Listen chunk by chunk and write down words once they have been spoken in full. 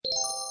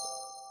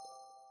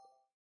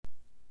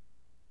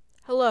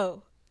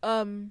hello.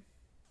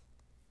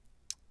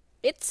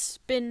 It's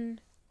been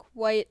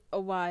quite a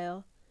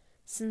while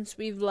since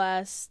we've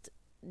last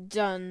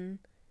done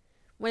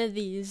one of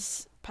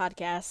these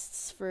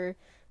podcasts for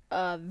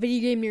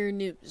Video Gamer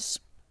News.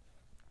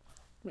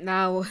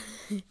 Now,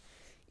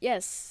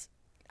 yes,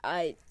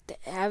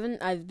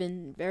 I've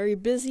been very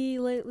busy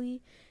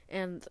lately,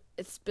 and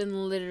it's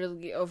been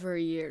literally over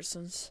a year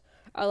since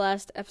our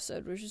last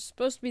episode, which was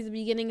supposed to be the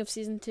beginning of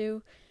season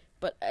 2,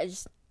 but I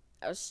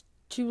was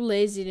too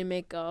lazy to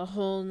make a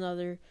whole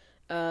nother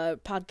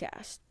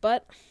podcast.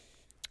 But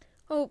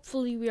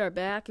hopefully we are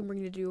back, and we're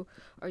going to do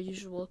our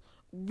usual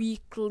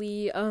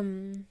weekly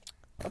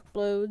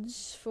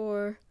uploads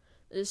for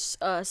this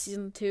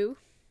season 2.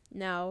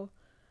 Now,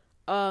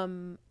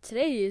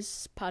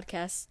 today's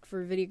podcast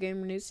for Video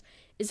Gamer News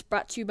is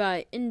brought to you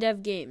by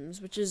InDev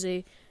Games, which is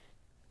a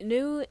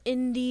new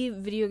indie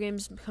video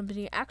games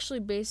company actually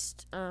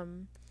based,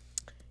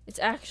 it's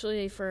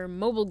actually for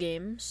mobile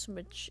games,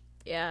 which,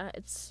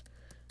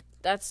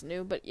 that's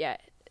new, but yeah,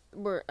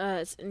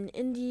 it's an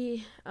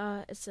indie,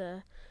 it's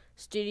a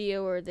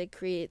studio where they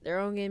create their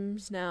own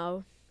games.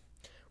 Now,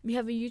 we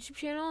have a YouTube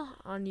channel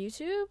on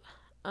YouTube.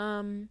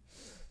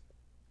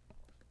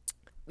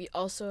 We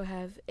also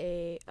have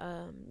and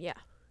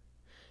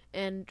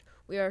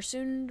we are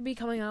soon to be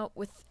coming out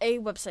with a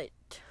website.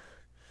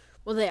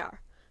 Well, they are.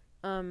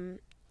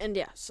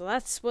 So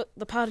that's what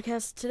the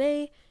podcast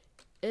today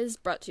is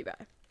brought to you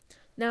by.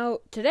 Now,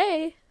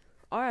 today,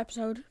 our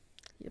episode,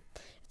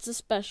 it's a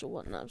special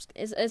one. No,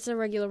 it's a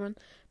regular one,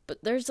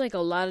 but there's like a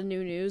lot of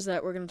new news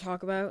that we're going to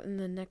talk about in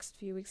the next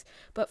few weeks.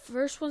 But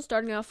first one,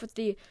 starting off with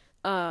the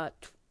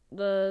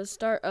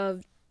start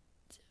of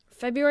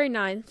February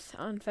 9th.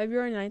 On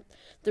February 9th,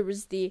 there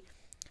was the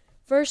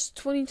first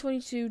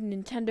 2022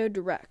 Nintendo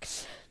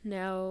Direct.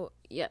 Now,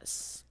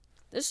 yes,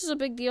 this is a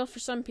big deal for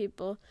some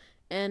people,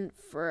 and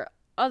for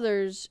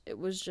others, it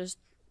was just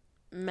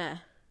meh.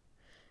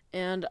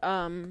 And,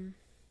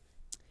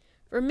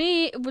 for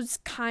me, it was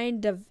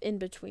kind of in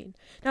between.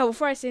 Now,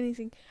 before I say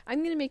anything, I'm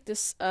going to make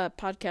this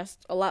podcast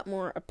a lot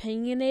more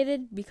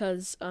opinionated,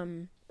 because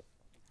I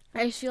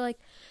just feel like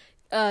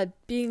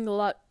being a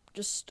lot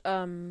just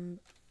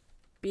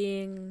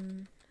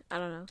being, I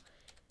don't know,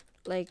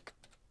 like,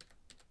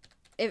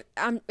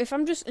 if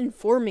I'm just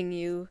informing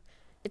you,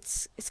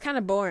 it's kind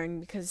of boring,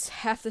 because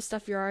half the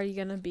stuff you're already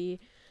going to be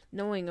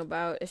knowing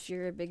about if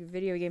you're a big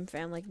video game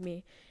fan like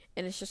me,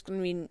 and it's just going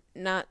to be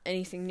not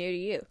anything new to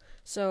you.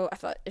 So I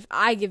thought if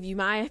I give you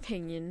my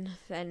opinion,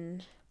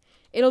 then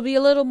it'll be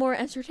a little more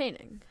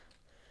entertaining.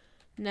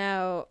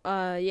 Now,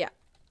 for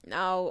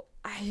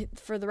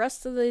the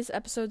rest of these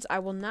episodes, I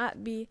will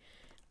not be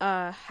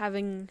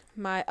having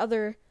my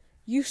other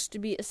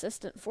used-to-be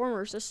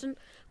former assistant,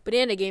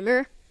 Banana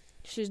Gamer.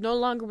 She's no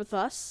longer with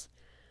us.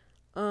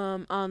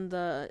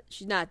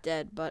 She's not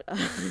dead, but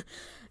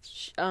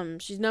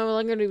she's no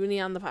longer going to be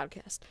on the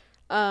podcast.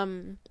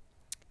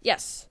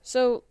 Yes,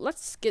 so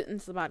let's get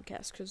into the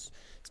podcast, because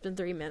it's been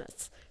 3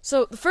 minutes.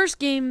 So, the first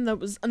game that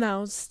was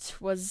announced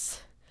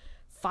was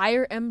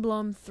Fire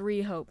Emblem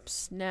Three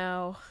Hopes.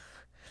 Now,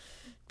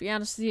 to be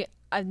honest with you,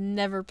 I've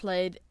never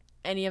played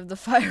any of the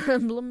Fire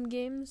Emblem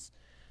games,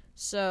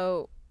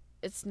 so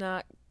it's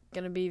not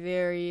going to be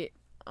very,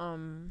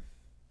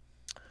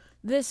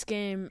 this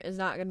game is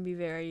not going to be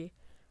very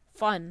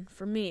fun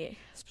for me,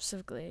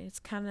 specifically.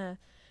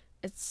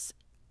 It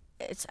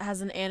has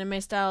an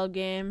anime-style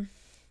game.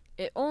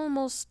 It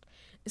almost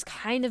is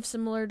kind of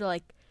similar to,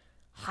 like,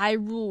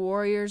 Hyrule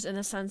Warriors in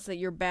the sense that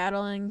you're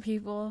battling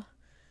people.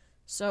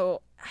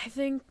 So, I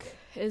think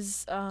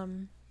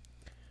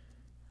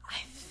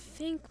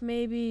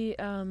maybe,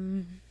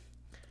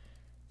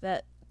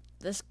 that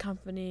this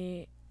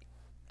company,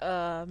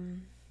 I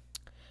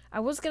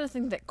was gonna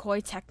think that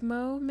Koei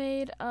Tecmo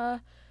made,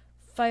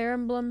 Fire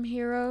Emblem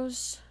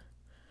Heroes,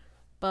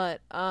 but,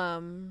 I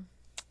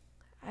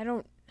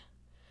don't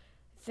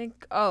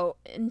think,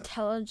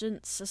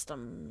 Intelligent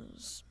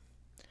Systems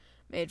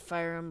made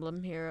Fire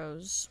Emblem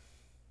Heroes.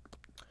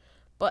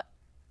 But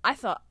I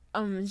thought,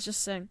 I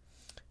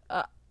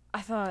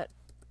thought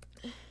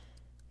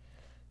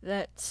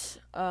that,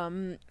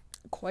 Koei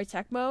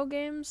Tecmo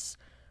Games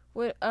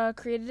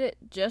created it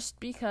just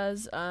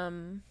because, I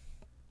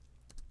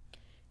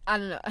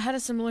don't know, it had a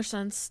similar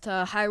sense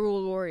to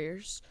Hyrule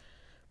Warriors.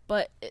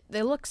 But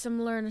they look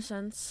similar in a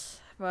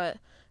sense, but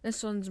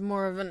this one's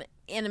more of an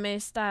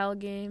anime-style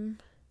game.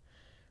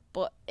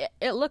 But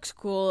it looks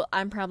cool.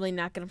 I'm probably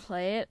not going to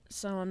play it,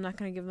 so I'm not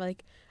going to give,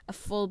 like, a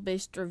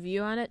full-based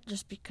review on it,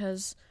 just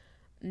because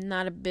I'm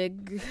not a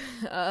big,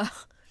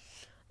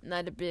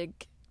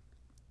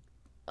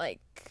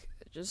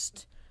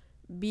 just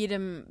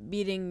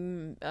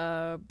beating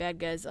bad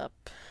guys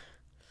up.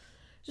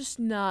 Just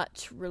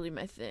not really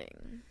my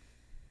thing.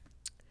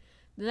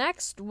 The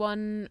next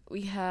one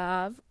we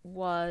have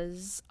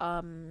was,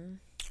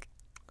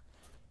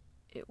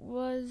 it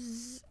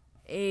was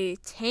a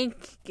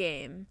tank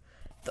game.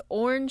 The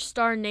Orange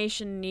Star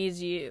Nation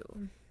Needs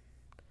You.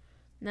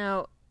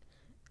 Now,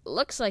 it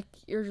looks like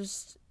you're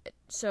just...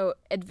 So,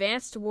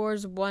 Advanced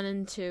Wars 1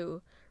 and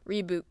 2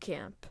 Reboot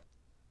Camp.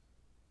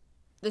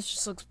 This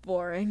just looks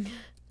boring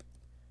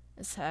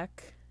as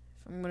heck,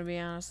 if I'm gonna be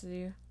honest with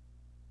you.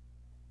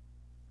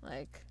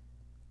 Like,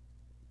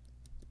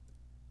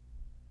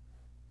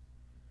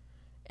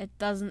 it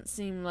doesn't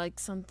seem like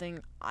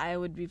something I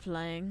would be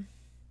playing.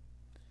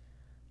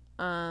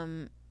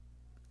 It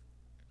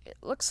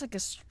looks like a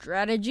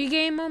strategy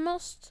game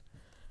almost.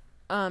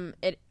 I'm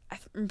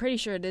pretty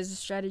sure it is a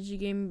strategy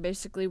game,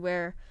 basically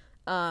where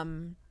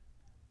they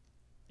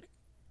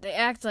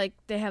act like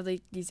they have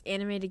like these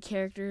animated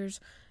characters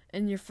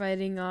and you're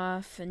fighting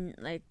off, and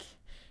like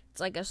it's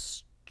like a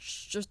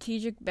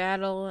strategic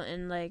battle,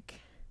 and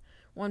like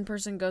one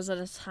person goes at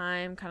a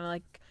time, kind of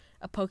like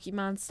a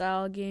Pokemon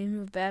style game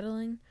of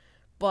battling.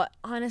 But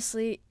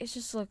honestly, it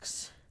just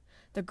looks,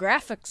 the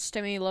graphics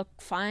to me look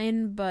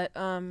fine, but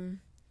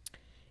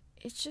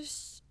it's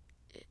just,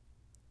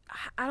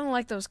 I don't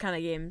like those kind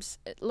of games.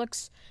 It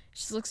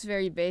just looks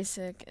very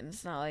basic, and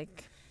it's not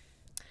like,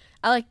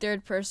 I like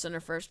third person or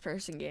first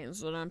person games,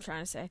 is what I'm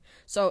trying to say.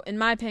 So, in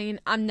my opinion,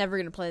 I'm never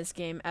going to play this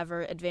game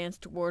ever,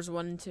 Advanced Wars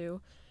 1 and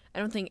 2. I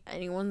don't think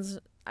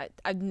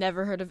I've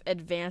never heard of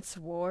Advanced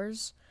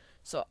Wars,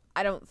 so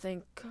I don't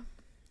think,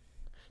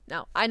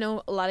 now, I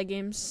know a lot of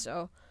games,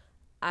 so,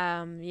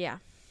 yeah.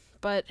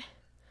 But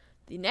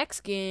the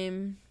next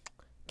game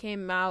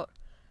came out,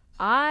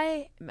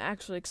 I am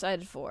actually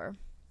excited for,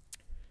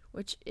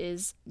 which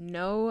is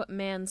No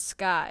Man's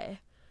Sky.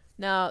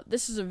 Now,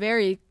 this is a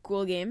very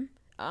cool game.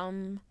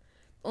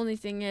 Only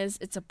thing is,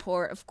 it's a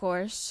port, of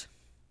course,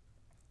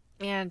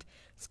 and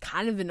it's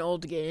kind of an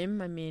old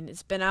game. I mean,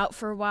 it's been out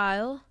for a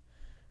while,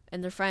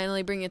 and they're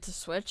finally bringing it to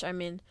Switch. I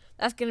mean,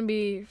 that's gonna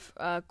be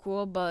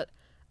cool, but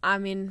I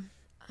mean,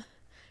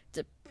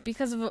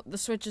 because of the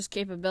Switch's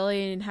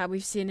capability and how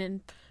we've seen it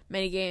in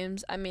many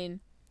games, I mean,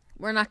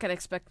 we're not gonna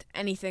expect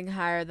anything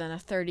higher than a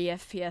 30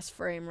 FPS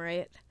frame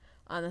rate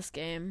on this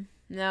game.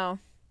 No.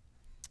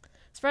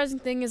 Surprising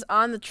thing is,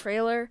 on the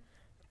trailer,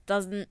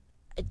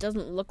 it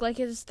doesn't look like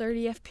it is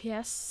 30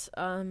 FPS,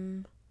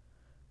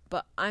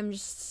 but I'm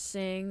just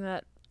saying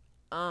that,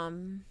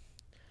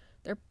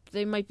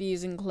 they might be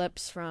using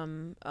clips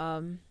from,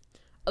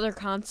 other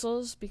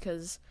consoles,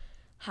 because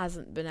it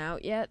hasn't been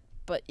out yet,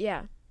 but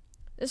yeah,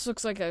 this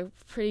looks like a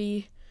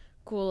pretty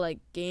cool, like,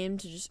 game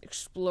to just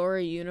explore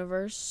a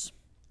universe.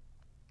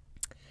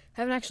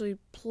 Haven't actually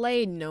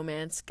played No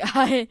Man's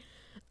Sky,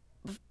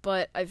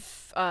 but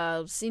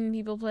I've, seen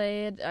people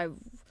play it. I've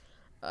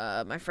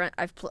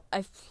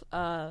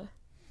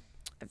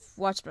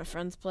watched my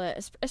friends play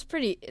it.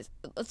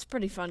 It's a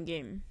pretty fun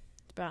game,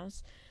 to be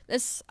honest.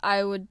 This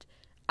I would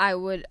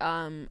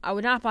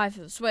not buy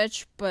for the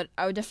Switch, but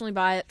I would definitely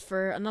buy it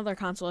for another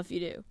console if you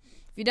do.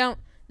 If you don't,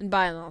 then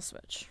buy it on the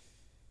Switch.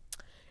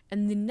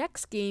 And the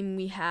next game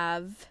we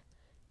have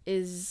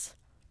is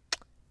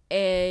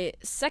a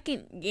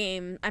second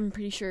game, I'm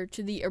pretty sure,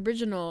 to the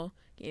original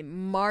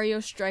game,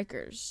 Mario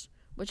Strikers,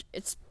 which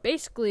it's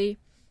basically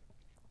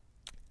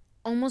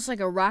almost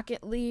like a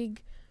Rocket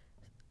League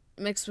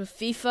mixed with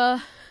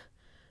FIFA,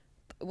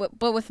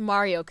 but with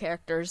Mario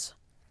characters.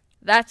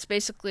 That's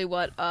basically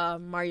what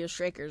Mario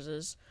Strikers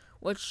is,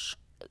 which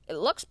it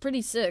looks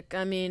pretty sick.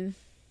 I mean,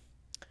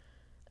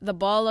 the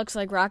ball looks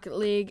like Rocket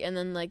League, and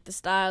then like the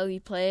style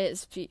you play it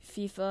is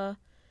FIFA,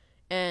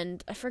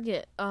 and I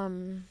forget.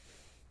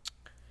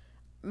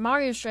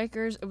 Mario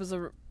Strikers. It was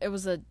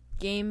a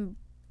game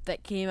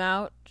that came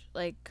out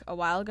like a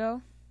while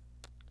ago,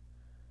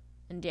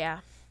 and yeah.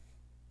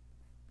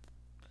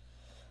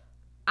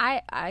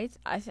 I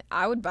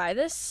would buy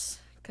this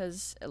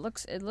because it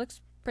looks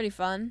pretty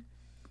fun.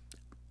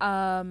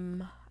 I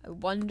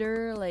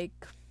wonder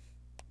like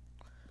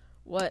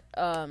what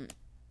I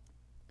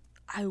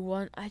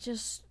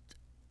just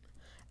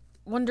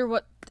wonder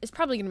what it's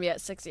probably gonna be at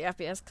 60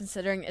 FPS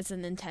considering it's a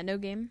Nintendo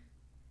game.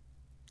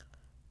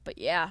 But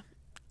yeah,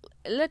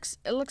 it looks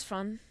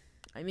fun.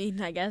 I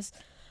mean, I guess.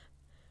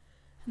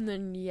 And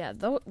then yeah,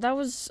 that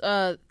was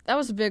a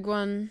big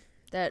one.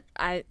 That's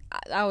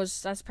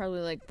probably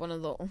like one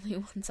of the only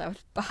ones I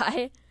would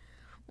buy,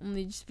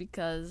 only just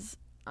because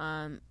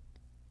I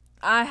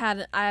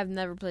have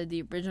never played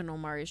the original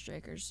Mario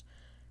Strikers,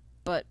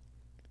 but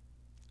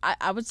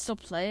I would still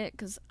play it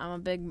because I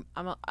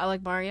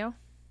like Mario,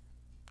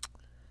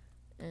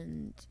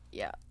 and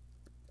yeah,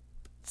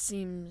 it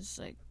seems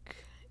like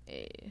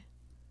a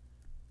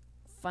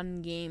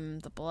fun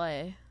game to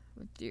play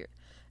with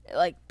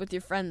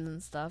your friends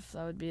and stuff.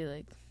 That would be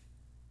like,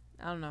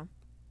 I don't know,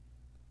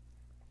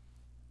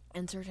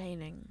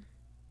 entertaining,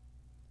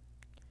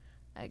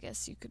 I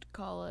guess you could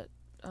call it.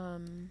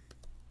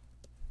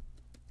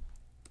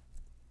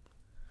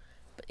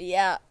 But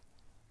yeah,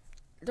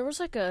 there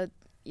was like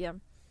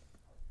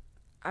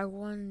I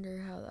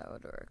wonder how that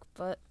would work,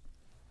 but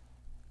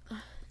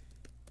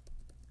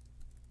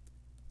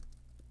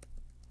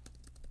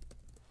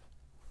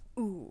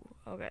ooh,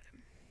 okay.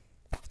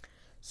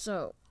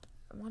 So,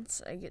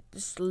 once I get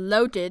this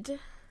loaded,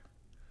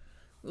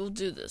 we'll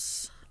do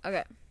this.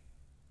 Okay.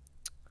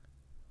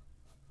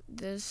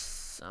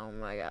 Oh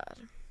my god.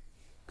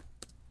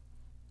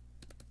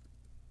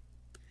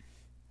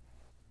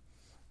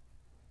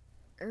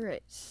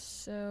 Alright,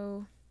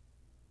 so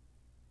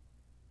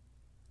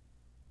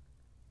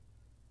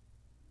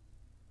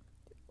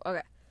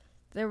okay.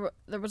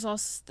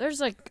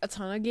 There's like a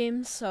ton of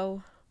games,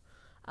 so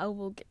I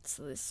will get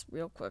to this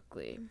real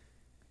quickly.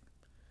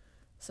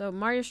 So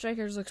Mario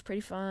Strikers looks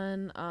pretty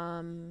fun.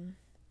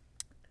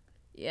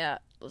 Yeah,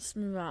 let's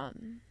move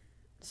on.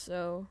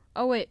 So,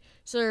 oh wait,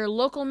 so there are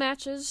local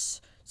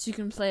matches, so you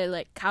can play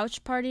like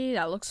Couch Party.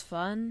 That looks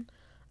fun.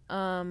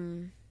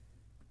 You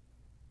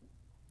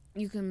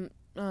can,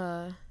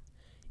 yeah,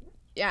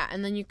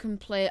 and then you can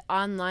play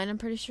online. I'm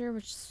pretty sure,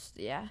 which is,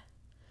 yeah.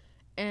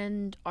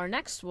 And our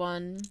next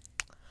one,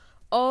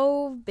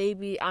 oh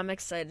baby, I'm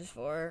excited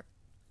for,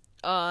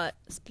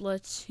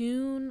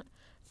 Splatoon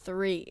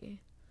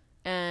 3.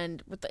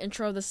 And with the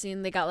intro of the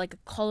scene, they got like a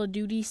Call of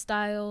Duty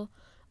style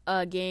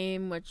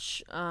game,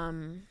 which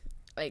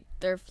like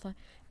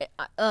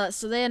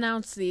so they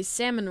announced the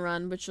Salmon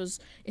Run, which was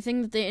a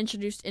thing that they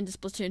introduced into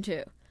Splatoon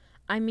 2.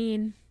 I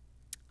mean,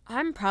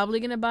 I'm probably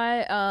gonna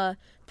buy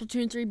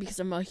Splatoon 3 because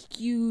I'm a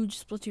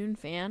huge Splatoon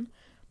fan.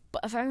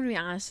 But if I'm gonna be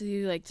honest with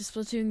you, like the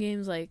Splatoon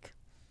games, like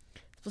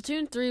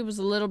Splatoon 3 was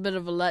a little bit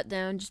of a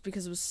letdown just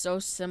because it was so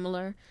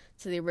similar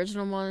to the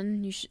original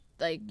one. You should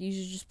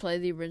just play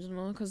the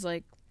original because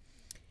like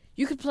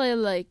you could play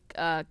like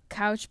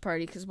Couch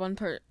Party because on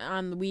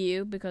the Wii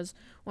U, because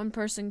one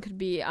person could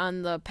be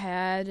on the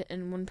pad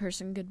and one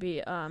person could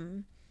be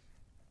on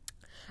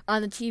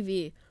the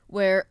TV,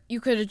 where you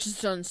could have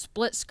just done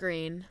split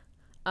screen.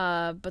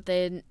 But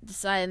they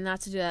decided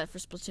not to do that for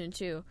Splatoon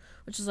 2,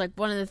 which is like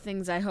one of the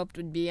things I hoped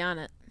would be on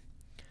it.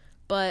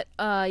 But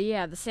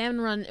yeah, the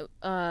Salmon Run,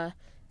 I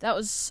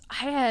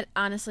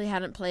honestly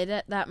hadn't played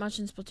it that much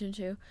in Splatoon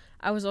 2.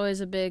 I was always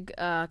a big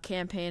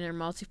campaign or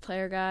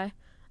multiplayer guy.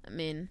 I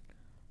mean,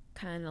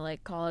 kind of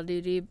like Call of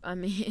Duty, I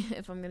mean,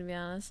 if I'm going to be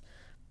honest.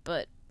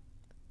 But,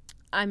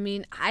 I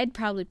mean, I'd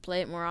probably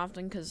play it more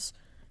often because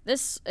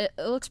it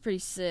looks pretty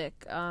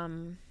sick.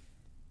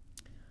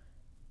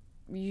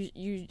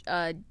 You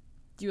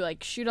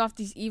like shoot off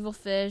these evil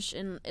fish,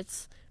 and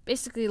it's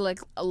basically like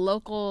a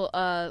local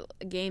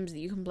games that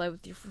you can play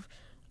with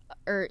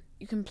or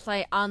you can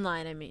play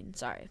online. I mean,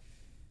 sorry.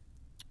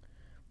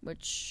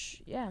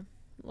 Which, yeah,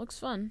 looks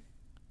fun.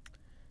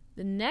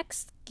 The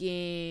next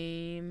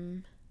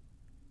game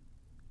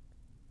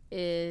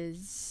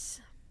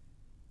is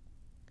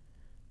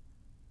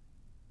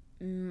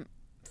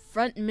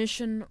Front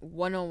Mission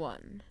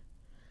 101.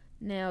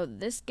 Now,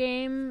 this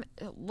game,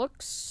 it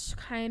looks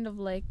kind of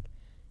like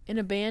an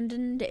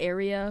abandoned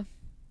area.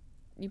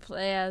 You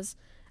play as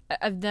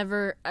I've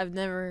never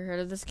heard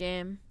of this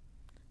game.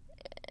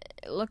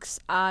 It looks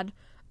odd.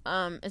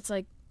 It's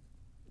like,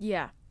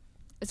 yeah,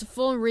 it's a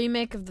full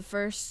remake of the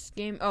first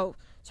game. Oh,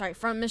 sorry,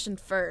 Front Mission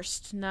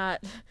first,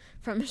 not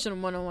Front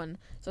Mission 101.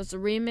 So it's a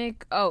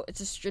remake. Oh, it's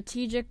a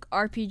strategic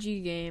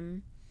RPG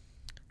game,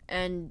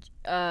 and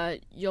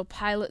you'll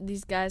pilot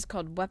these guys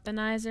called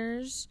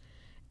weaponizers,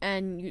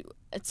 and you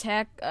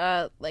attack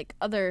like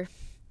other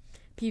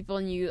people,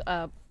 and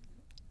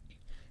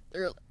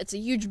it's a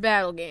huge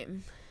battle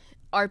game.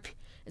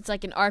 It's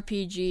like an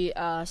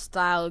RPG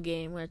style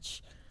game,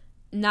 which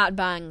not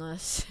buying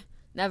this.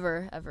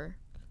 Never ever.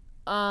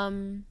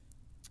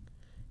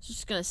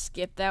 Just gonna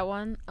skip that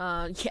one.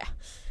 Yeah.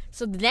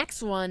 So the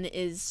next one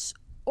is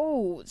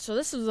so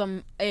this is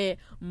a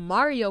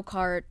Mario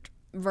Kart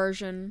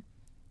version,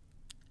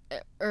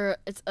 or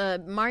it's a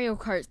Mario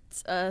Kart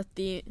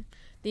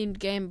themed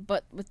game,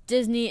 but with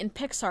Disney and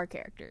Pixar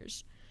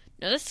characters.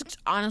 Now this looks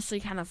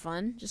honestly kind of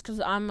fun, just because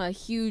I'm a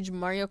huge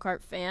Mario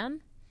Kart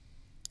fan.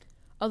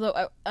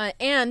 Although,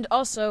 and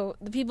also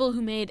the people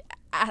who made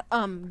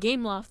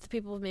Gameloft, the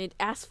people who made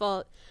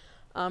Asphalt,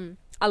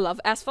 I love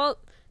Asphalt.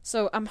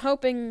 So I'm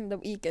hoping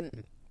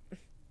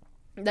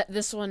that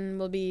this one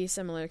will be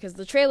similar, because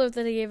the trailer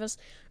that they gave us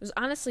was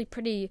honestly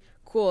pretty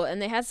cool,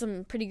 and they had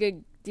some pretty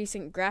good,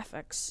 decent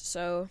graphics.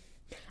 So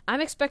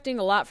I'm expecting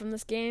a lot from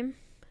this game.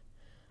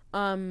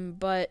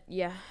 But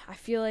yeah, I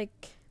feel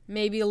like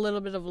maybe a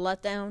little bit of a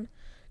letdown,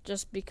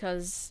 just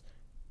because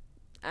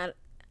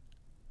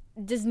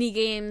Disney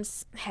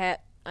games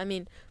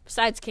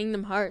besides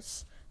Kingdom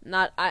Hearts,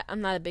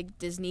 I'm not a big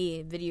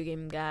Disney video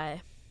game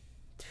guy,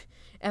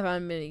 if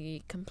I'm going to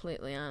be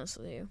completely honest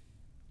with you.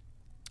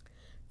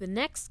 The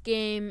next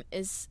game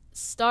is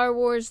Star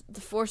Wars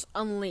The Force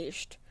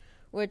Unleashed,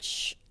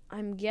 which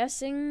I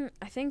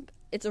think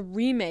it's a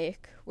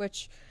remake,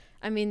 which,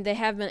 I mean, they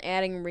have been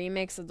adding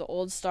remakes of the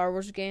old Star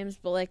Wars games,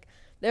 but, like,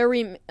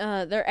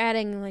 they're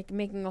adding, like,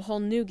 making a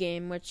whole new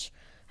game, which,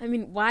 I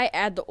mean, why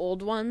add the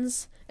old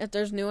ones if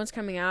there's new ones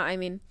coming out? I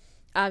mean,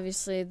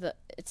 obviously,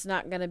 it's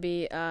not going to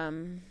be,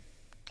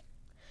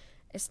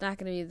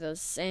 the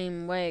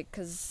same way,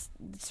 because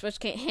the Switch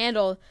can't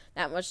handle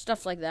that much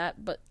stuff like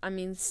that. But I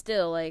mean,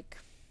 still, like,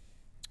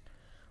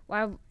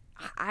 why?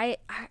 I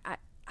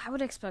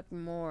would expect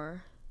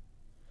more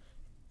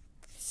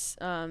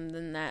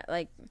than that.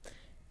 Like,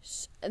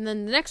 and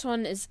then the next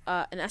one is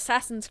an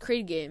Assassin's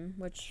Creed game,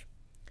 which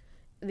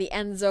the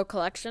Enzo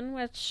Collection.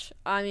 Which,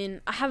 I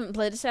mean, I haven't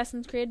played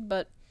Assassin's Creed,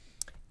 but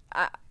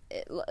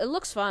it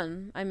looks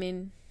fun. I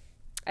mean,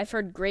 I've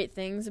heard great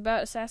things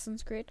about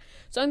Assassin's Creed,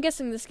 so I'm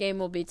guessing this game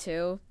will be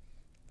too.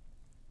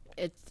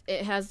 It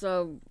has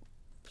a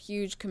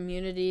huge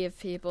community of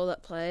people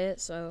that play it,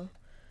 so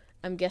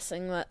I'm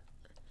guessing that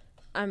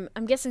I'm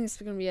guessing it's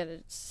going to be at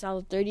a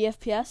solid 30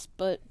 FPS,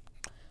 but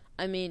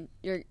I mean,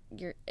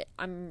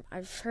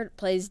 I've heard it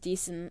plays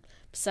decent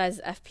besides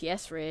the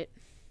FPS rate.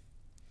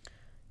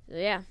 So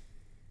yeah,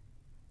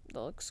 that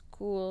looks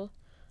cool.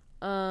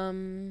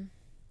 The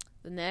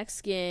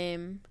next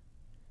game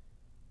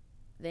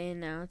they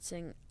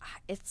announcing,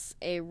 it's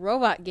a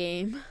robot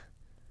game,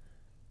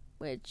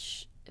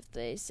 which if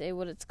they say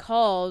what it's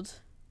called,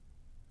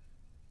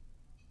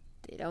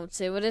 they don't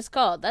say what it's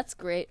called. That's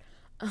great.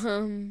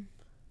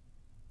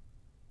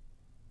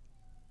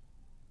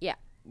 Yeah,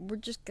 we're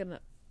just gonna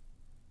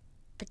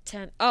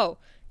pretend. Oh,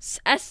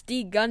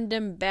 SD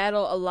Gundam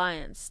Battle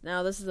Alliance.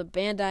 Now this is a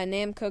Bandai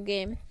Namco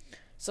game,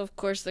 so of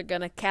course they're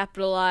gonna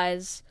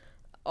capitalize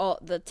all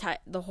the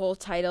whole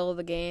title of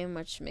the game,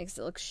 which makes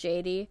it look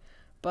shady.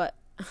 But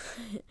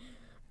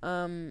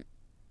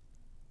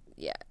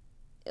yeah,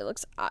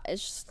 it's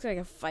just like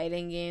a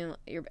fighting game,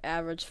 your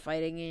average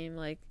fighting game.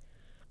 Like,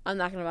 I'm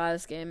not gonna buy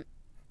this game.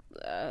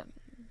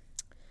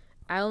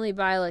 I only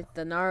buy like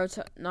the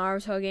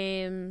Naruto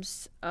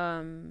games. I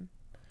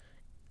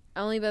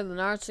only buy the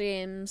Naruto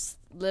games,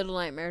 Little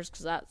Nightmares,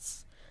 because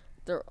that's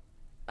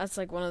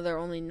like one of their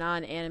only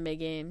non-anime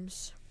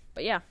games.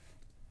 But yeah,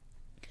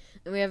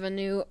 and we have a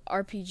new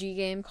RPG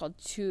game called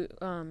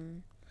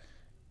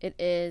it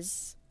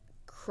is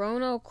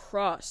Chrono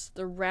Cross,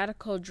 the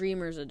Radical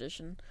Dreamers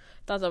edition.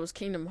 Thought that was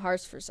Kingdom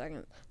Hearts for a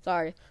second.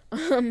 Sorry.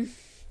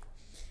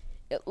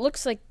 It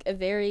looks like a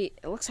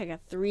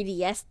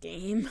 3DS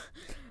game.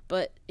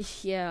 But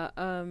yeah,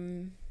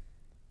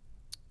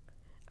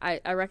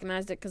 I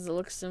recognized it because it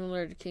looks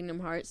similar to Kingdom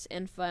Hearts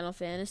and Final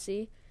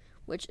Fantasy,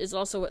 which is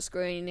also what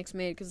Square Enix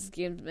made, because this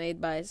game's made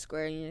by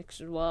Square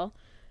Enix as well.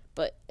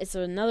 But it's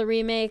another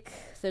remake.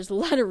 There's a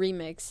lot of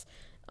remakes,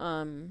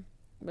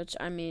 which,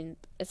 I mean,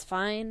 it's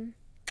fine.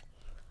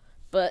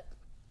 But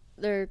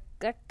there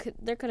could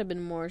have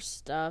been more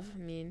stuff. I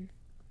mean,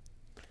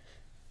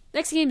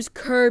 next game is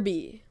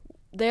Kirby.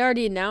 They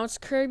already announced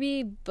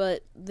Kirby,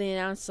 but they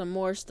announced some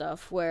more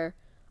stuff where,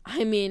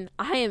 I mean,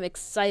 I am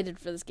excited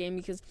for this game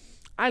because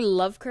I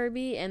love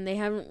Kirby, and they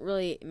haven't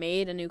really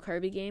made a new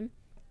Kirby game.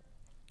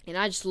 And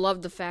I just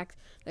love the fact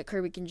that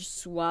Kirby can just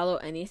swallow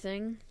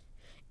anything.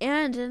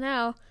 And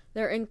now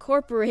they're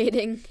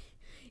incorporating,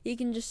 he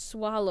can just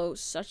swallow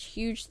such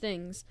huge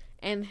things,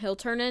 and he'll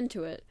turn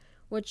into it,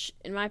 which,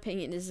 in my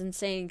opinion, is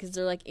insane because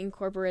they're, like,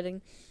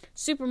 incorporating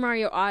Super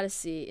Mario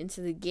Odyssey into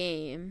the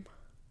game.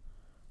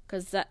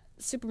 Because that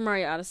Super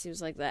Mario Odyssey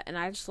was like that, and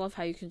I just love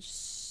how you can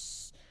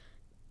just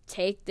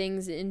take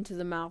things into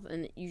the mouth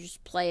and you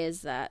just play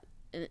as that.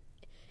 And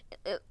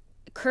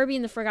Kirby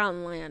in the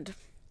Forgotten Land.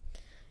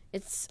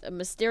 It's a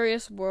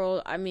mysterious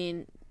world. I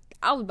mean,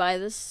 I'll buy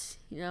this,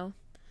 you know.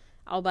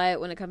 I'll buy it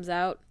when it comes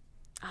out.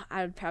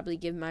 I would probably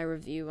give my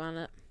review on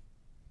it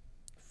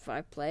if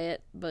I play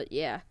it. But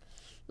yeah,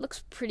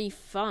 looks pretty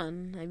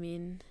fun. I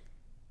mean,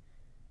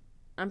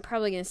 I'm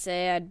probably going to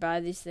say I'd buy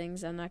these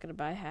things. I'm not going to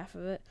buy half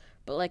of it.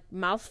 But, like,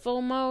 mouthful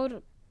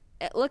mode,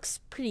 it looks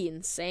pretty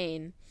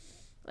insane.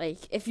 Like,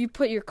 if you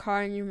put your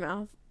car in your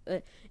mouth,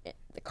 the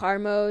car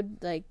mode,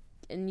 like,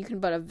 and you can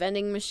put a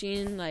vending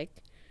machine, like,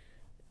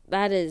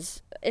 that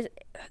is,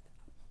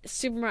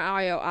 Super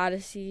Mario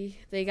Odyssey,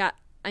 they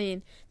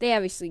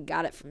obviously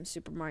got it from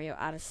Super Mario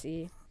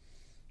Odyssey,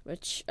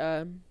 which,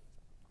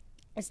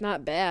 it's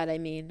not bad. I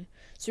mean,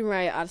 Super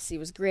Mario Odyssey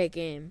was a great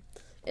game.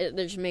 They're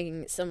just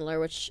making it similar,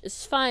 which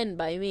is fine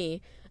by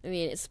me. I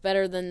mean, it's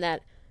better than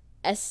that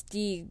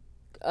SD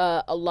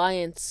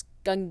Alliance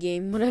gun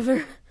game,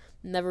 whatever.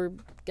 Never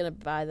gonna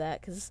buy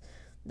that because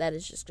that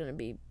is just gonna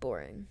be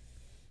boring.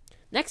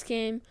 Next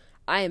game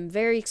I am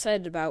very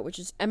excited about, which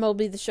is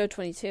MLB The Show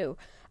 22.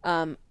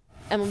 MLB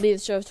The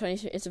Show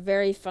 22. It's a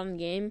very fun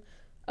game.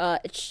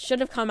 It should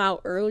have come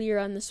out earlier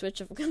on the Switch,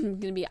 if I'm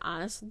gonna be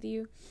honest with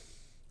you.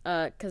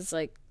 Because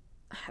like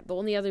the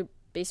only other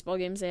baseball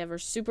games they have are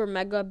Super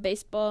Mega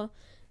Baseball.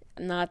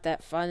 Not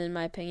that fun in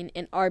my opinion,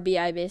 and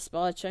RBI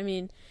Baseball, which, I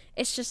mean,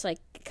 it's just like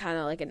kind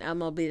of like an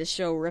MLB The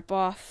Show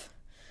ripoff,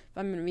 if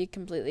I'm gonna be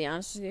completely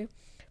honest with you.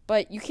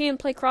 But you can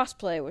play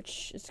crossplay,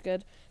 which is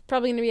good.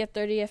 Probably gonna be at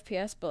 30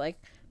 FPS, but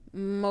like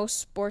most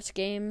sports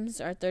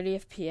games are 30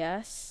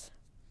 FPS.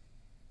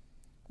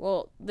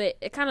 Well,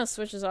 it kind of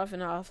switches off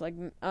and off, like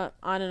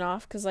on and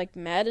off, because like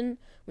Madden,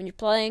 when you're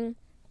playing,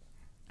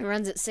 it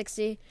runs at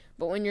 60,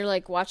 but when you're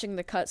like watching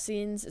the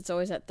cutscenes, it's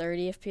always at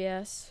 30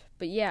 FPS.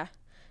 But yeah,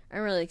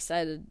 I'm really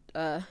excited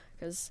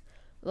because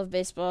I love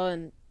baseball,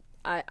 and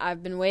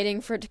I've been waiting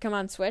for it to come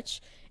on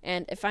Switch,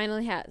 and it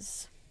finally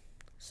has.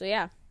 So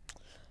yeah,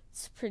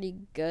 it's pretty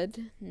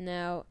good.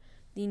 Now,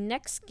 the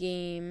next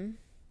game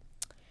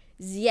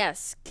is,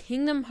 yes,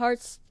 Kingdom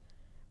Hearts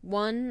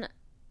 1.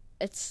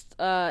 It's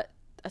a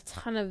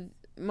ton of,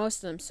 most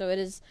of them. So it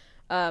is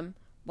 1.5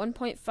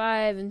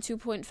 and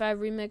 2.5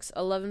 remix,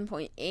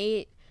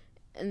 11.8,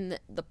 and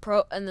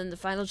and then the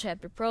final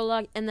chapter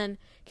prologue, and then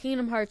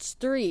Kingdom Hearts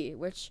 3,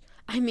 which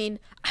I mean,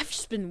 I've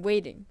just been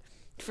waiting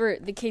for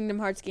the Kingdom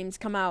Hearts games to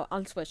come out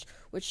on Switch,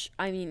 which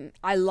I mean,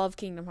 I love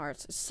Kingdom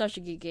Hearts. It's such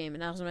a good game,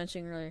 and as I was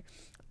mentioning earlier,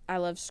 I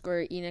love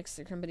Square Enix.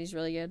 Their company's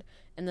really good,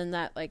 and then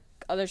that like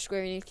other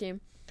Square Enix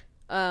game.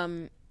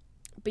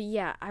 But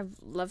yeah, I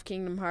love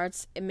Kingdom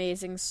Hearts.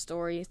 Amazing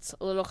story. It's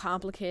a little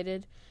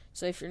complicated,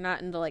 so if you're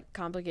not into like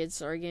complicated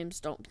story games,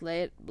 don't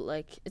play it. But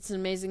like, it's an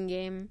amazing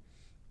game,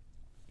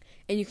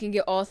 and you can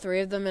get all three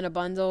of them in a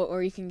bundle,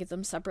 or you can get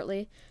them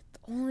separately. The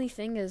only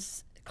thing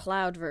is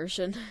cloud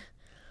version.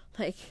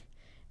 Like,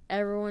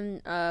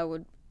 everyone's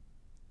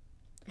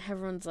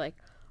like,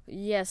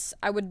 yes,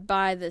 I would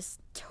buy this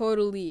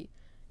totally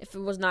if it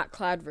was not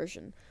cloud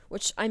version.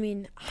 Which, I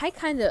mean, I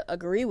kind of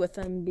agree with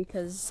them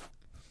because,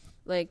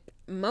 like,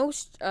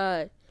 most,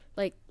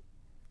 like,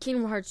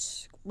 Kingdom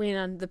Hearts ran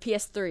on the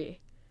PS3,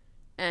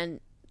 and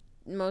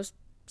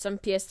some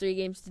PS3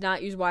 games did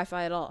not use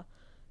Wi-Fi at all,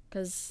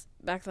 because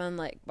back then,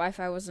 like,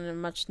 Wi-Fi wasn't a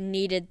much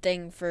needed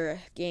thing for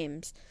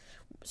games.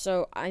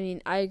 So, I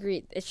mean, I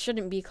agree, it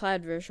shouldn't be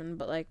cloud version,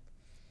 but, like,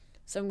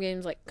 some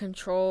games like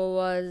Control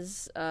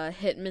was,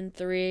 Hitman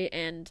 3,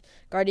 and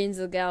Guardians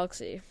of the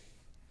Galaxy.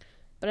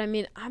 But, I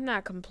mean, I'm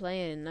not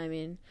complaining. I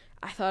mean,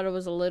 I thought it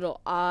was a little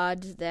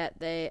odd that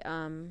they,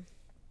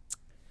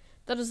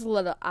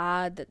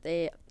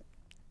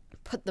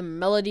 put the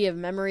Melody of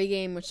Memory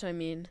game, which, I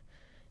mean,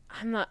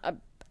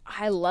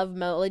 I love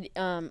melody,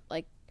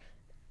 like,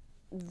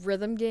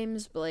 rhythm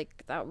games, but,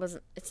 like,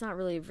 it's not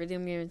really a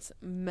rhythm game, it's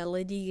a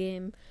melody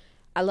game.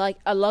 I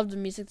love the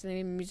music,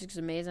 the music's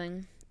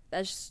amazing.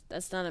 I just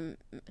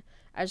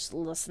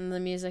listen to the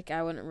music,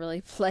 I wouldn't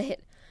really play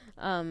it,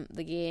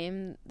 the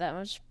game that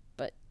much,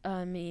 but,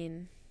 I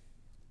mean,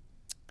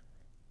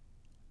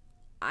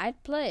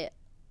 I'd play it.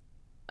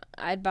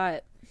 I'd buy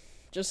it.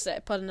 Just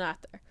put it out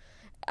there.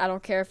 I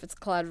don't care if it's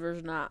cloud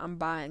version or not, I'm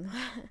buying.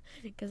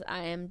 Because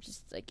I am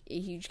just, like, a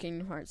huge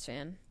Kingdom Hearts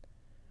fan.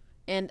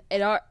 And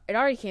it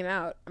already came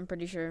out, I'm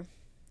pretty sure.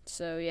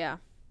 So, yeah.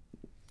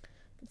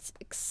 It's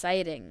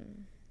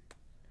exciting.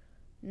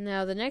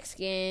 Now, the next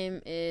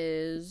game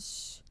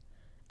is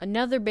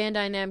another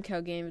Bandai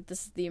Namco game, but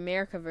this is the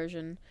America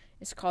version.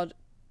 It's called,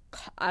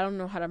 I don't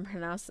know how to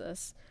pronounce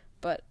this,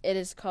 but it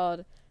is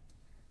called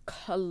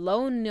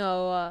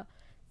Klonoa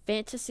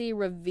Phantasy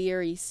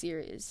Reverie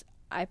series.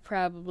 I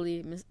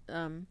probably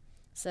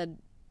said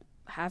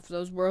half of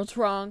those words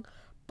wrong,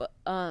 but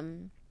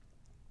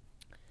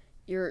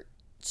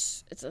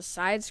it's a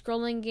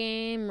side-scrolling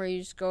game where you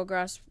just go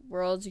across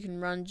worlds. You can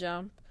run,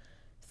 jump,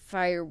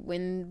 fire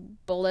wind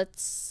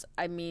bullets.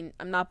 I mean,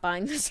 I'm not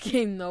buying this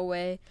game, no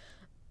way.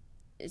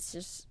 It's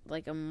just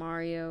like a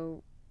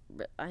Mario.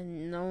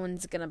 No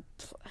one's gonna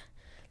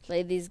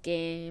play these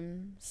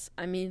games.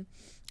 I mean,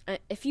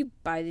 if you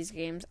buy these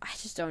games, I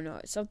just don't know.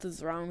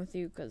 Something's wrong with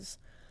you, because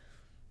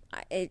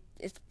it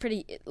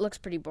looks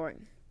pretty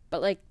boring.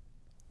 But, like,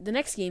 the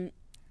next game,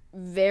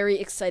 very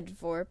excited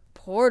for,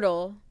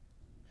 Portal,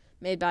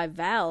 made by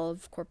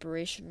Valve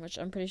Corporation, which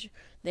I'm pretty sure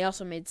they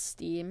also made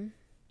Steam.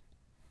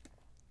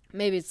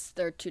 Maybe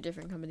they're two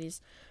different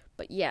companies,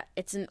 but yeah,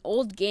 it's an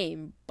old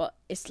game, but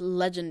it's a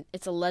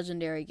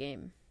legendary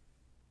game.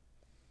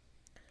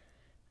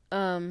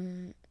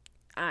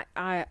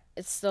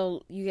 It's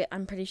still,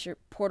 I'm pretty sure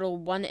Portal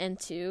 1 and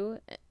 2,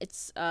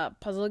 it's a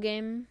puzzle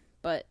game,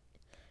 but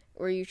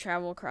where you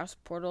travel across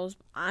portals.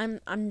 I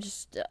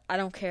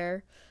don't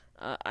care.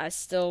 I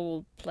still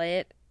will play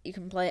it. You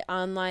can play it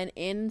online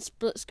and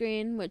split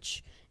screen,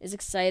 which is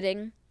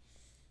exciting.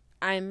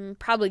 I'm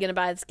probably going to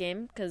buy this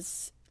game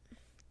because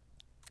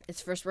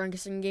it's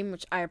first-person game,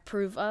 which I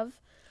approve of,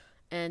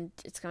 and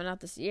it's coming out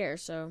this year,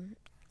 so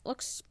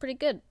looks pretty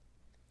good.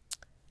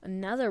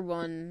 Another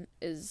one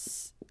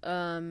is,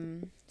 so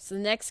the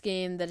next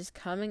game that is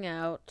coming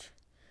out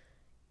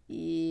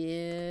is,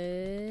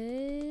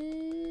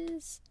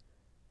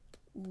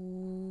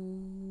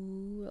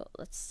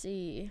 let's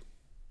see.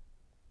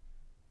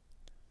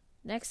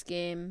 Next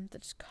game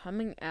that's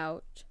coming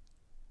out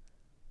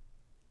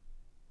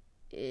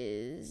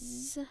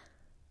is,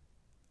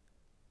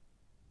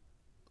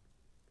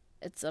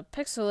 it's a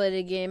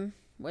pixelated game,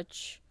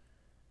 which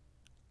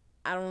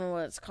I don't know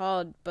what it's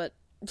called, but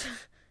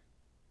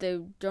they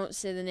don't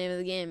say the name of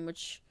the game,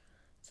 which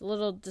is a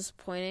little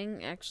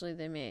disappointing. Actually,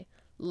 they may.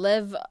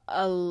 Live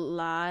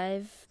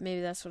Alive, maybe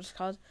that's what it's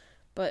called,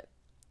 but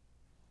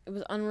it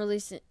was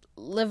unreleased.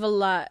 Live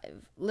Alive.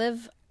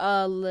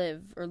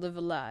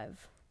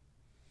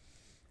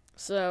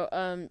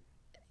 So,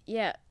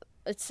 yeah,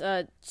 it's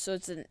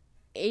it's an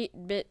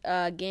 8-bit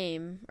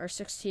game, or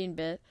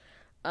 16-bit,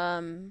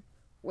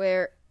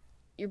 where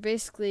you're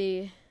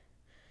basically,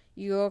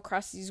 you go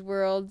across these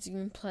worlds, you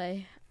can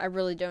play. I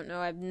really don't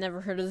know. I've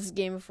never heard of this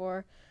game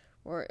before,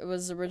 or it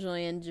was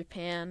originally in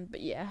Japan,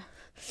 but yeah.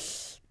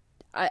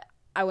 I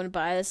wouldn't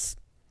buy this.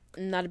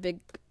 I'm not a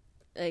big,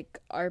 like,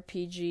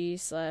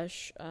 RPG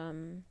slash,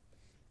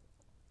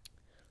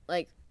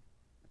 like,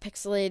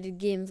 pixelated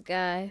games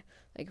guy.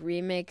 Like,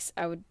 remakes,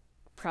 I would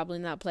probably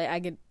not play. I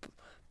get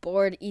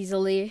bored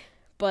easily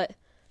But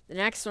the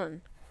next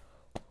one,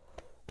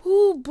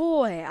 oh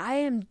boy, I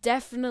am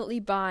definitely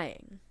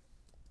buying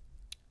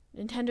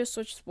Nintendo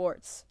Switch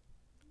Sports.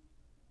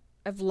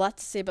 I have a lot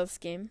to say about this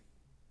game.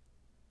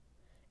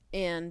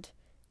 And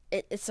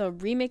it's a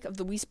remake of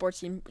the Wii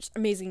Sports game, which is an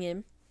amazing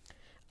game.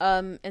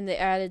 And they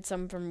added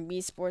some from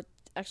Wii Sports.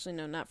 Actually,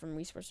 no, not from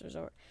Wii Sports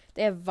Resort.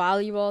 They have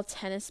volleyball,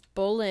 tennis,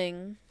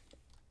 bowling,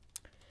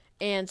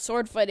 and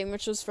sword fighting,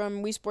 which was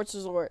from Wii Sports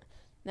Resort.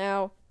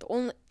 Now,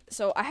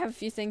 so I have a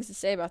few things to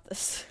say about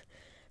this,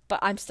 but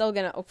I'm still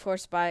gonna, of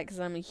course, buy it because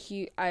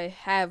I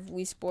have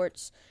Wii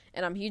Sports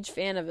and I'm a huge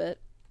fan of it.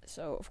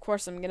 So of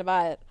course I'm gonna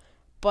buy it.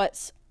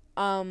 But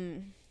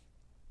one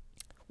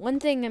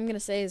thing I'm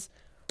gonna say is,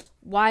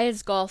 why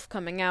is golf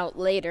coming out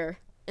later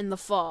in the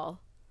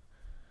fall?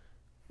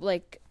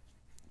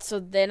 So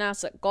they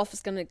announced that golf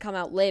is going to come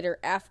out later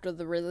after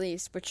the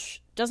release,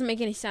 which doesn't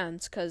make any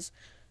sense, because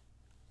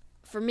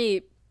for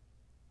me,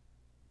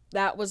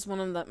 that was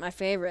one of my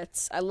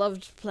favorites. I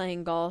loved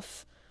playing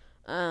golf.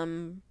 I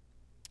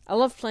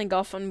love playing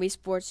golf on Wii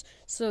Sports,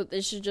 so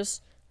they should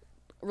just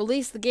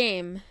release the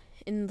game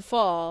in the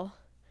fall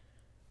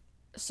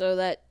so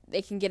that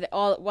they can get it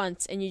all at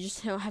once, and you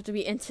just don't have to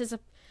be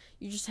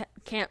you just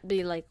can't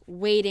be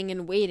waiting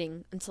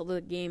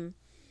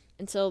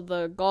until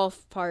the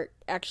golf part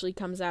actually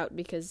comes out,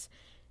 because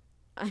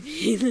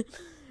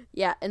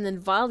yeah. And then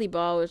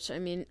volleyball, which I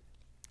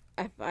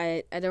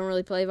don't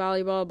really play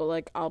volleyball,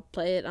 but I'll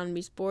play it on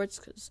Wii Sports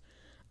because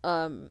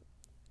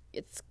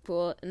it's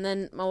cool. And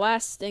then my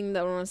last thing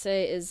that I want to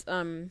say is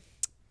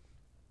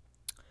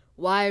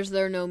why is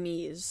there no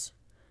Miis?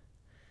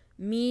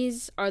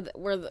 Miis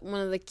were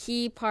one of the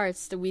key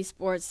parts to Wii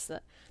Sports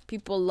that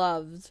people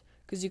loved,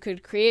 because you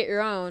could create your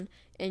own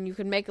and you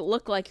could make it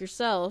look like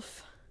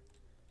yourself.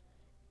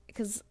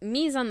 Because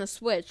Mii's on the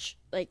Switch,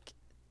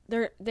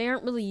 they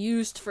aren't really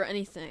used for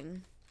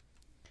anything,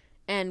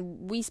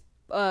 and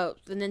the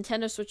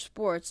Nintendo Switch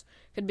Sports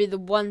could be the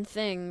one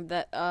thing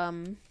that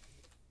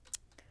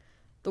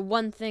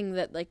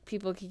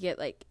people could get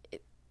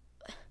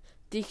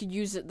they could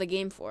use the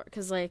game for,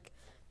 because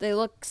they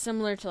look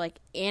similar to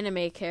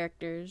anime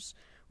characters,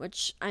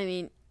 which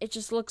it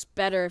just looks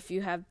better if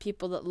you have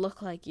people that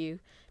look like you,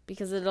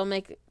 because it'll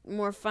make it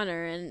more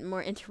funner and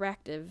more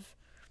interactive.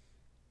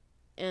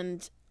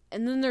 And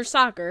then there's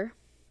soccer,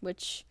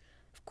 which,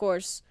 of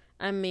course,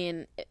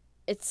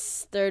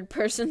 it's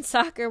third-person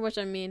soccer, which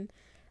I'd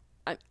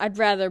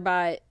rather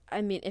buy.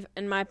 If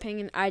in my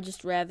opinion, I'd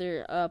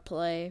rather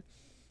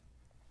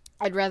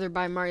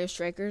buy Mario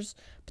Strikers.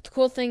 But the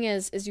cool thing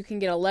is you can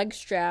get a leg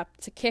strap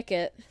to kick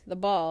the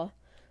ball,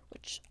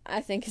 which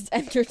I think is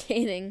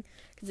entertaining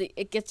because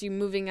it gets you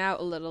moving out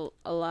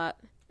a lot.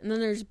 And then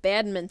there's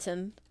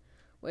badminton,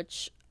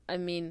 which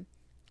I'm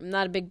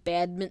not a big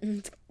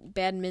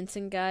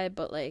badminton guy,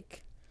 but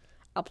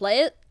I'll play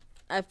it.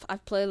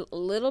 I've played a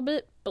little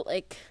bit, but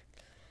I'm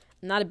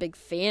not a big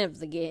fan of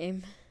the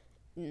game.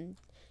 And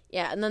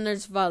then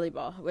there's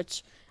volleyball,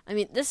 which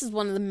this is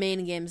one of the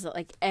main games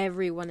that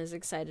everyone is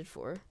excited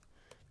for,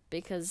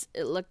 because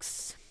it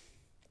looks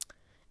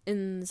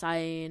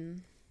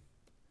insane.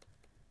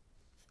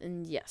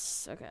 And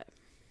yes, okay.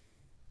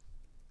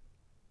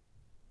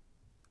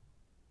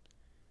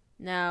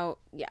 Now,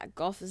 yeah,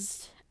 golf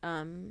is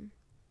February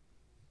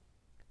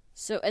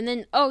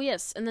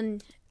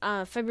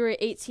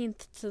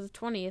 18th to the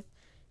 20th,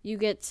 you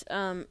get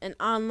an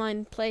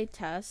online play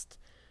test,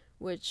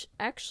 which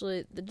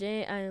actually the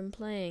day I am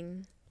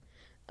playing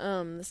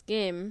this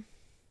game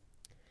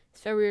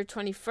is February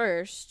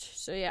 21st.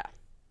 So yeah,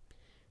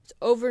 it's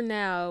over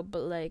now,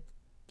 but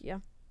yeah,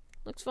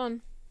 looks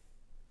fun.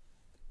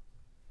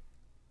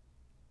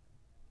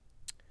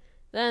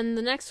 Then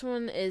the next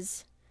one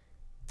is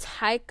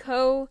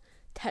Taiko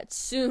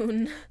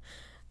Tetsun.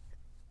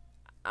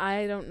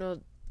 I don't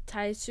know.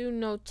 Taishu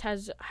no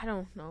Tez. I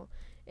don't know.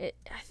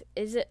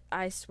 Is it?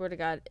 I swear to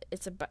God,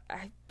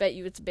 I bet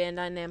you it's a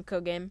Bandai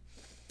Namco game.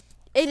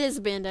 It is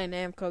a Bandai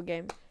Namco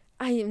game.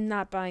 I am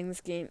not buying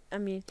this game.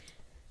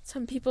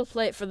 Some people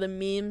play it for the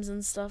memes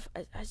and stuff.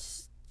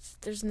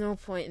 There's no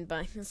point in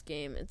buying this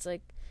game. It's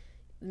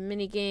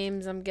mini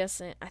games. I'm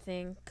guessing. I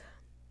think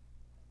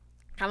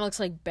kind of looks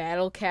like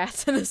Battle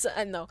Cats.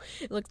 I know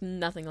it looks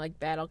nothing like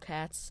Battle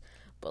Cats,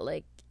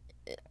 but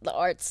the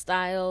art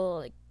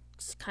style,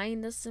 it's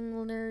kind of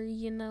similar,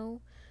 Then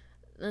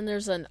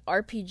there's an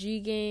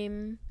RPG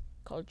game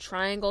called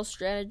Triangle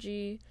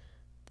Strategy.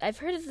 I've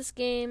heard of this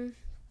game,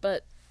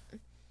 but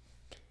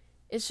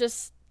it's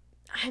just,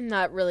 I'm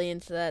not really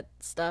into that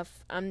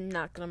stuff. I'm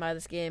not gonna buy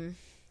this game.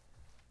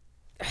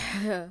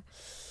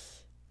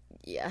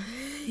 Yeah.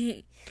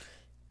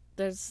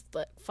 There's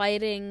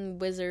fighting,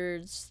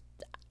 wizards.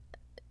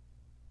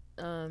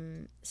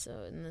 But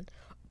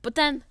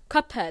then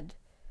Cuphead.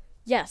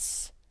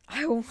 Yes.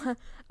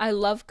 I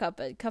love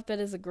Cuphead. Cuphead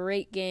is a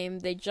great game.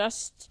 They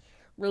just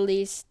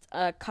released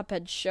a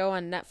Cuphead show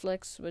on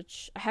Netflix,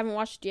 which I haven't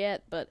watched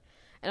yet, but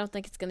I don't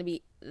think it's going to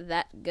be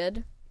that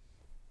good.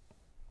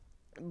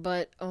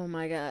 But, oh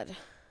my god.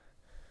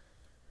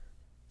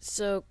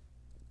 So,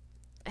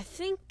 I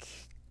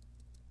think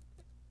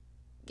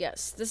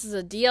yes, this is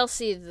a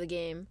DLC to the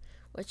game,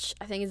 which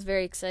I think is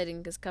very exciting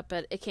because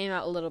Cuphead, it came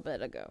out a little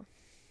bit ago.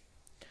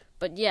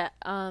 But yeah,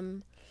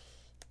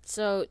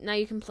 so now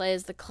you can play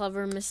as the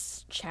clever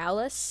Miss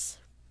Chalice,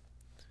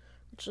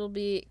 which will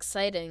be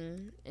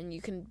exciting, and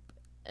you can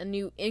a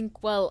new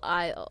Inkwell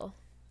Isle,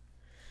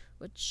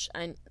 which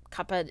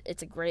Cuphead,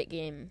 it's a great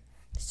game,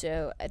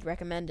 so I'd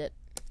recommend it.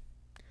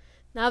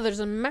 Now there's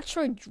a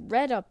Metroid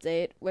Dread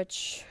update,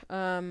 which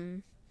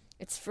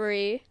it's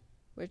free,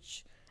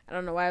 which I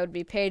don't know why it would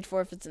be paid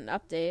for if it's an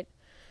update,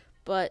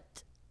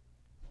 but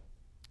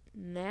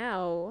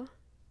now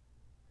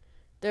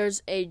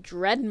there's a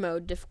Dread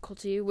mode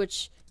difficulty,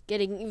 which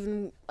getting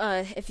even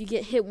if you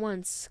get hit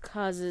once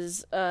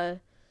causes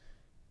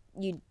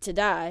you to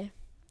die,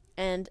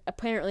 and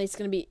apparently it's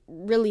gonna be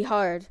really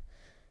hard.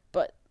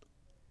 But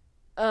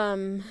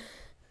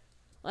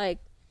like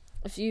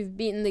if you've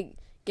beaten the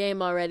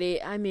game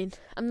already, I mean,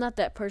 I'm not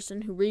that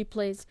person who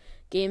replays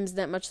games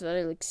that much that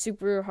are like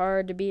super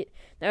hard to beat.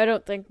 Now I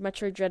don't think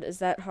Metroid Dread is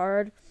that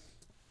hard,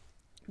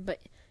 but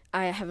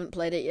I haven't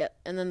played it yet.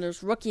 And then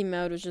there's Rookie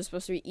mode, which is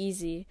supposed to be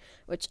easy,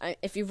 which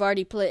if you've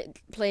already played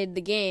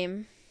the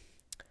game,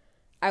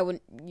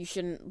 you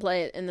shouldn't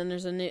play it. And then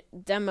there's a new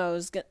demo.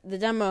 The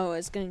demo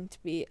is going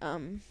to be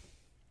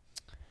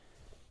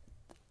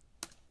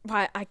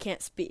I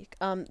can't speak.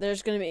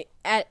 There's going to be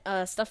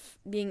stuff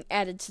being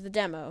added to the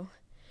demo.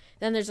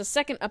 Then there's a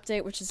second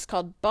update, which is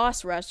called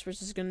Boss Rush,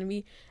 which is going to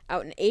be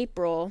out in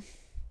April,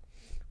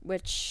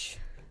 which,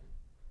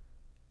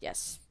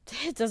 yes,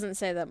 it doesn't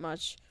say that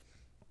much.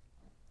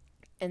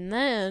 And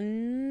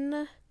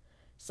then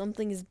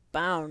something is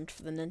bound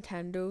for the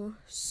Nintendo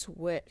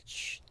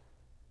Switch.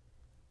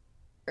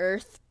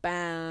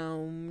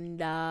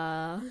 Earthbound.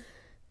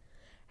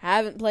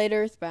 Haven't played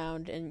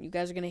Earthbound, and you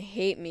guys are going to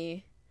hate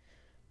me,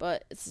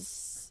 but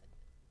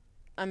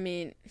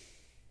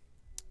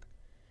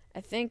I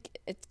think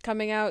it's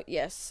coming out,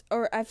 yes.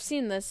 Or I've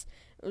seen this.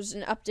 It was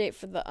an update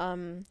for the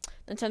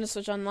Nintendo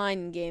Switch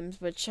Online games,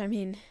 which, I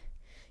mean,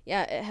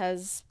 yeah, it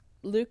has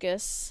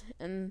Lucas,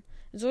 and I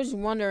was always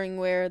wondering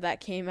where that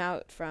came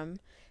out from.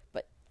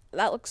 But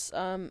that looks,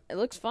 it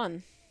looks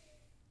fun.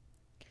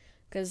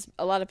 Because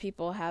a lot of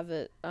people have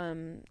it,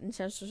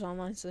 Nintendo Switch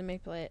Online, so they may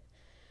play it.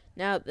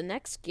 Now, the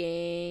next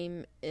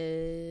game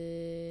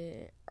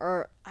is,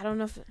 I don't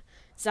know if,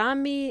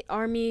 Zombie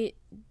Army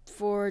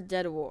 4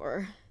 Dead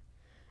War.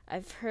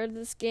 I've heard of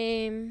this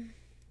game.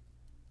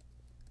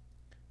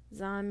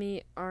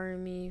 Zombie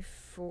Army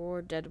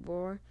 4 Dead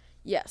War.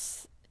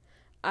 Yes,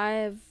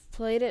 I've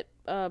played it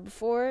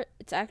before.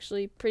 It's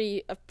actually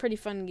a pretty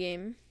fun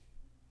game.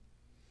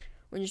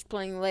 When you're just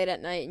playing late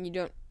at night and you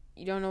don't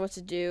know what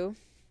to do.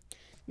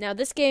 Now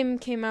this game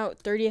came out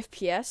 30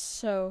 FPS,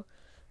 so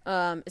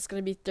it's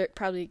gonna be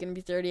probably gonna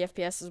be 30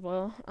 FPS as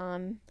well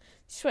on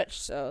Switch.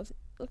 So it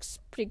looks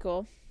pretty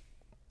cool.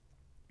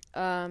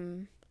 Another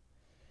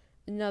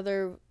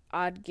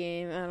odd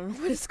game. I don't know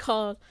what it's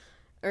called.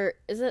 Or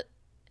is it?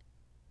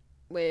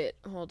 Wait,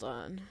 hold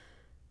on.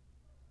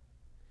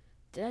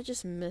 Did I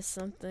just miss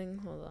something?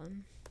 Hold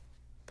on.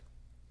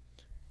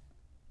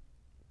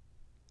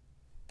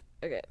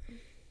 Okay.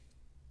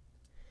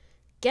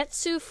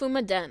 Getsu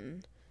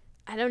Fumaden.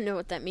 I don't know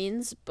what that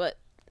means,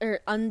 or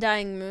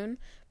Undying Moon,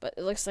 but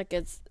it looks like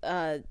it's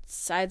a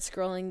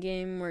side-scrolling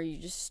game where you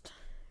just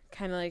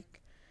kind of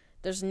like,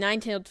 there's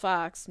Nine-Tailed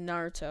Fox,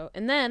 Naruto,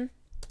 and then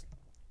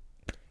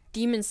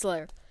Demon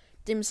Slayer.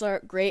 Demon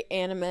Slayer, great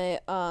anime.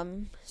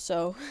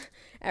 So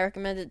I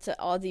recommend it to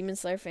all Demon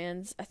Slayer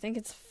fans. I think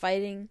it's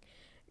fighting,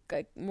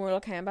 like Mortal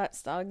Kombat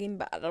style game,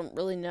 but I don't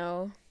really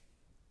know.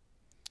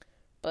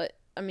 But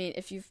I mean,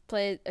 if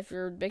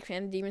you're a big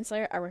fan of Demon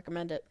Slayer, I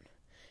recommend it.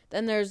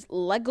 Then there's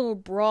Lego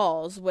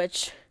Brawls,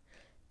 which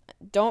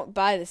don't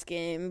buy this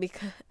game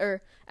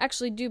or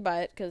actually do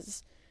buy it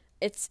because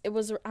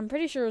I'm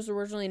pretty sure it was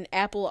originally an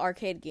Apple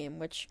Arcade game.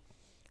 Which,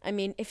 I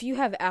mean, if you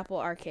have Apple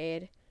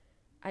Arcade,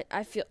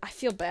 I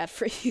feel bad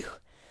for you.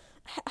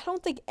 I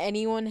don't think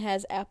anyone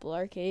has Apple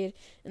Arcade,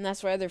 and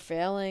that's why they're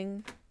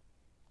failing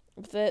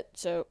with it.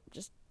 So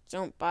just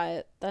don't buy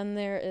it. Then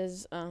there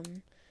is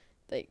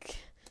like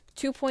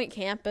 2 Point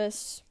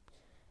Campus.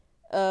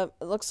 It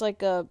looks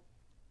like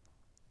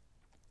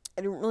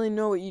I don't really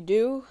know what you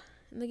do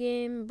in the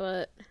game,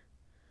 but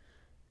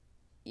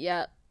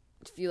yeah,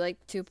 if you like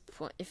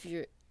if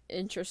you're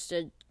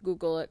interested,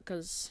 Google it,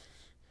 cause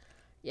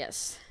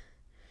yes.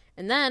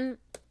 And then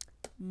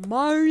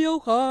Mario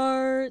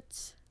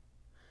Kart.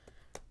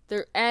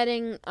 They're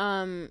adding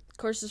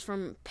courses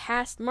from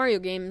past Mario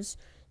games,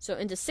 so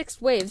into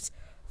 6 waves,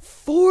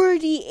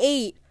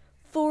 48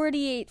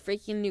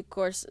 freaking new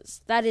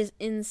courses. That is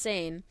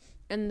insane.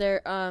 And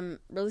they're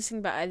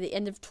releasing by the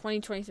end of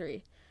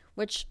 2023.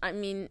 Which, I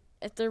mean,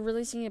 if they're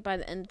releasing it by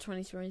the end of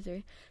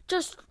 2023,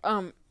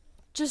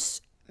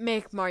 just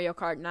make Mario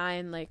Kart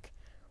 9, like,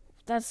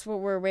 that's what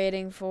we're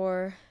waiting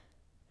for.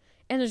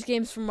 And there's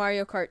games from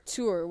Mario Kart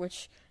Tour,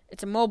 which,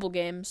 it's a mobile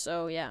game,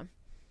 so yeah.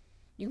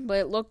 You can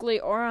play it locally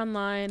or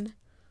online.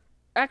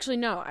 Actually,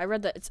 no, I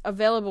read that it's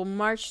available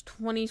March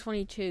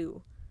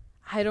 2022.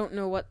 I don't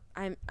know what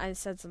I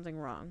said something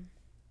wrong.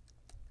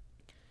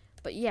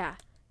 But yeah,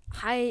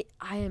 I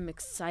am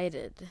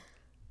excited.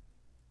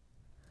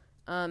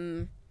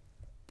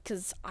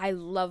 Because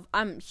I'm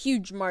a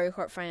huge Mario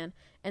Kart fan,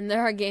 and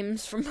there are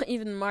games from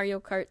even Mario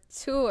Kart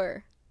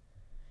Tour.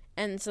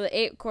 And so the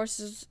 8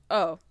 courses,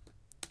 so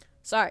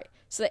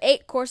the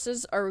 8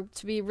 courses are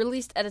to be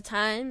released at a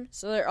time,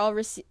 so they're all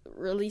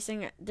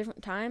releasing at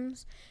different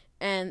times,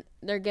 and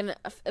they're going to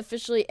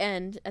officially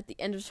end at the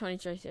end of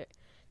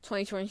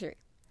 2023.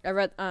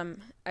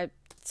 I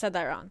said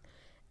that wrong.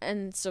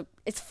 And so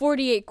it's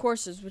 48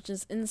 courses, which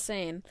is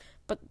insane,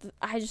 but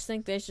I just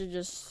think they should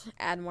just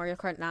add Mario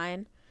Kart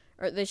 9,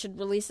 or they should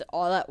release it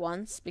all at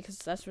once, because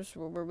that's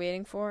what we're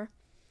waiting for.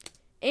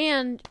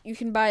 And you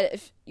can buy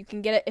it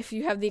if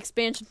you have the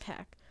expansion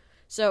pack.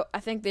 So I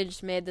think they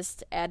just made this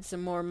to add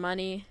some more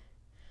money,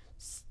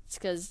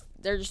 because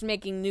they're just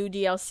making new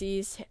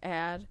DLCs to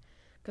add,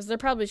 because they're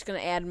probably just going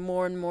to add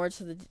more and more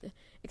to the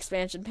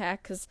expansion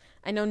pack, because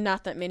I know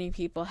not that many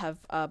people have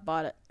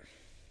bought it.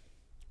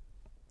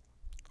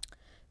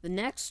 The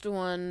next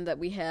one that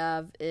we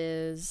have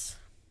is,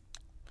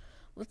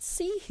 let's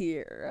see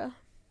here,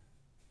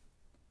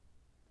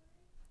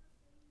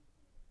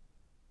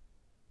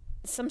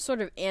 some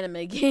sort of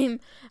anime game.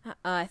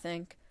 I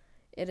think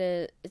it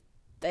is.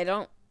 They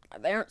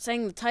aren't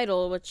saying the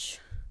title, which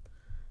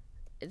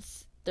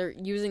they're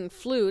using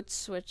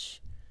flutes, which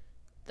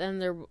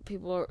then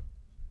people are,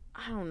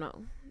 I don't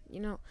know.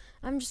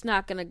 I'm just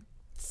not gonna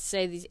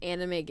say these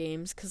anime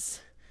games,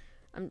 because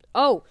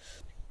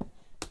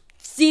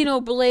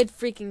Xenoblade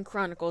freaking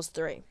Chronicles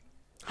 3.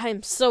 I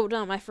am so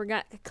dumb. I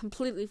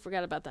completely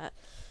forgot about that.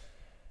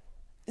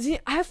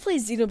 I have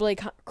played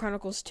Xenoblade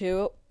Chronicles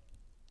 2.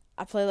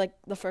 I played like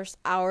the first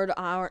hour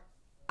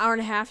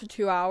and a half to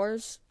 2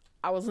 hours.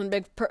 I wasn't a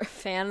big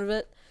fan of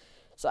it.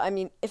 So, I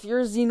mean, if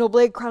you're a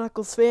Xenoblade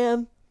Chronicles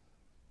fan,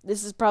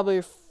 this is probably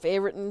your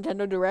favorite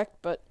Nintendo Direct,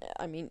 but,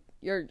 I mean,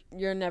 you're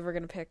never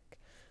going to pick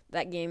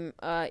that game.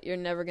 You're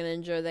never going to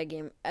enjoy that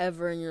game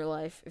ever in your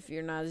life if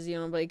you're not a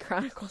Xenoblade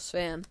Chronicles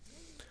fan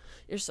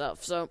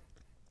yourself. So,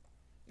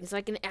 it's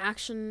like an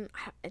action.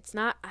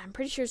 I'm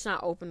pretty sure it's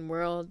not open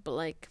world, but,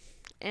 like,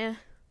 if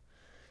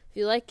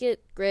you like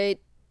it, great.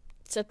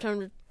 It's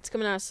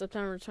coming out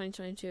September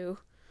 2022.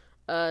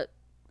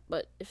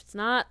 But if it's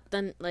not,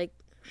 then, like,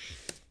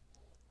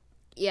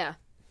 yeah,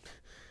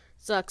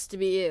 sucks to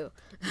be you.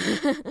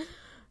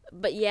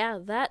 But yeah,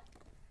 that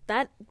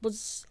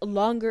was a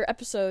longer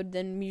episode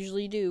than we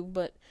usually do,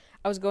 but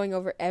I was going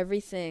over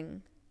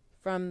everything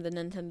from the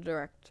Nintendo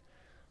Direct.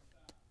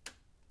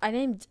 I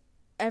named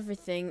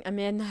everything. I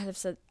may not have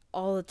said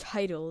all the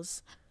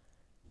titles.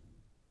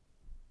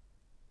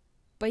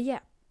 But yeah,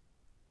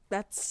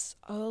 that's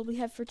all we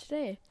have for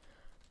today.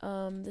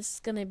 This is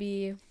gonna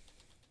be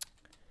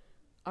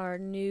our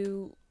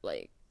new,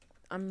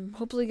 I'm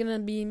hopefully gonna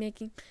be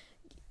making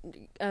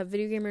a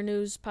Video Gamer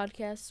News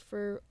podcast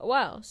for a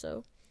while.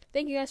 So,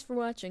 thank you guys for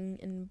watching,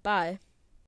 and bye.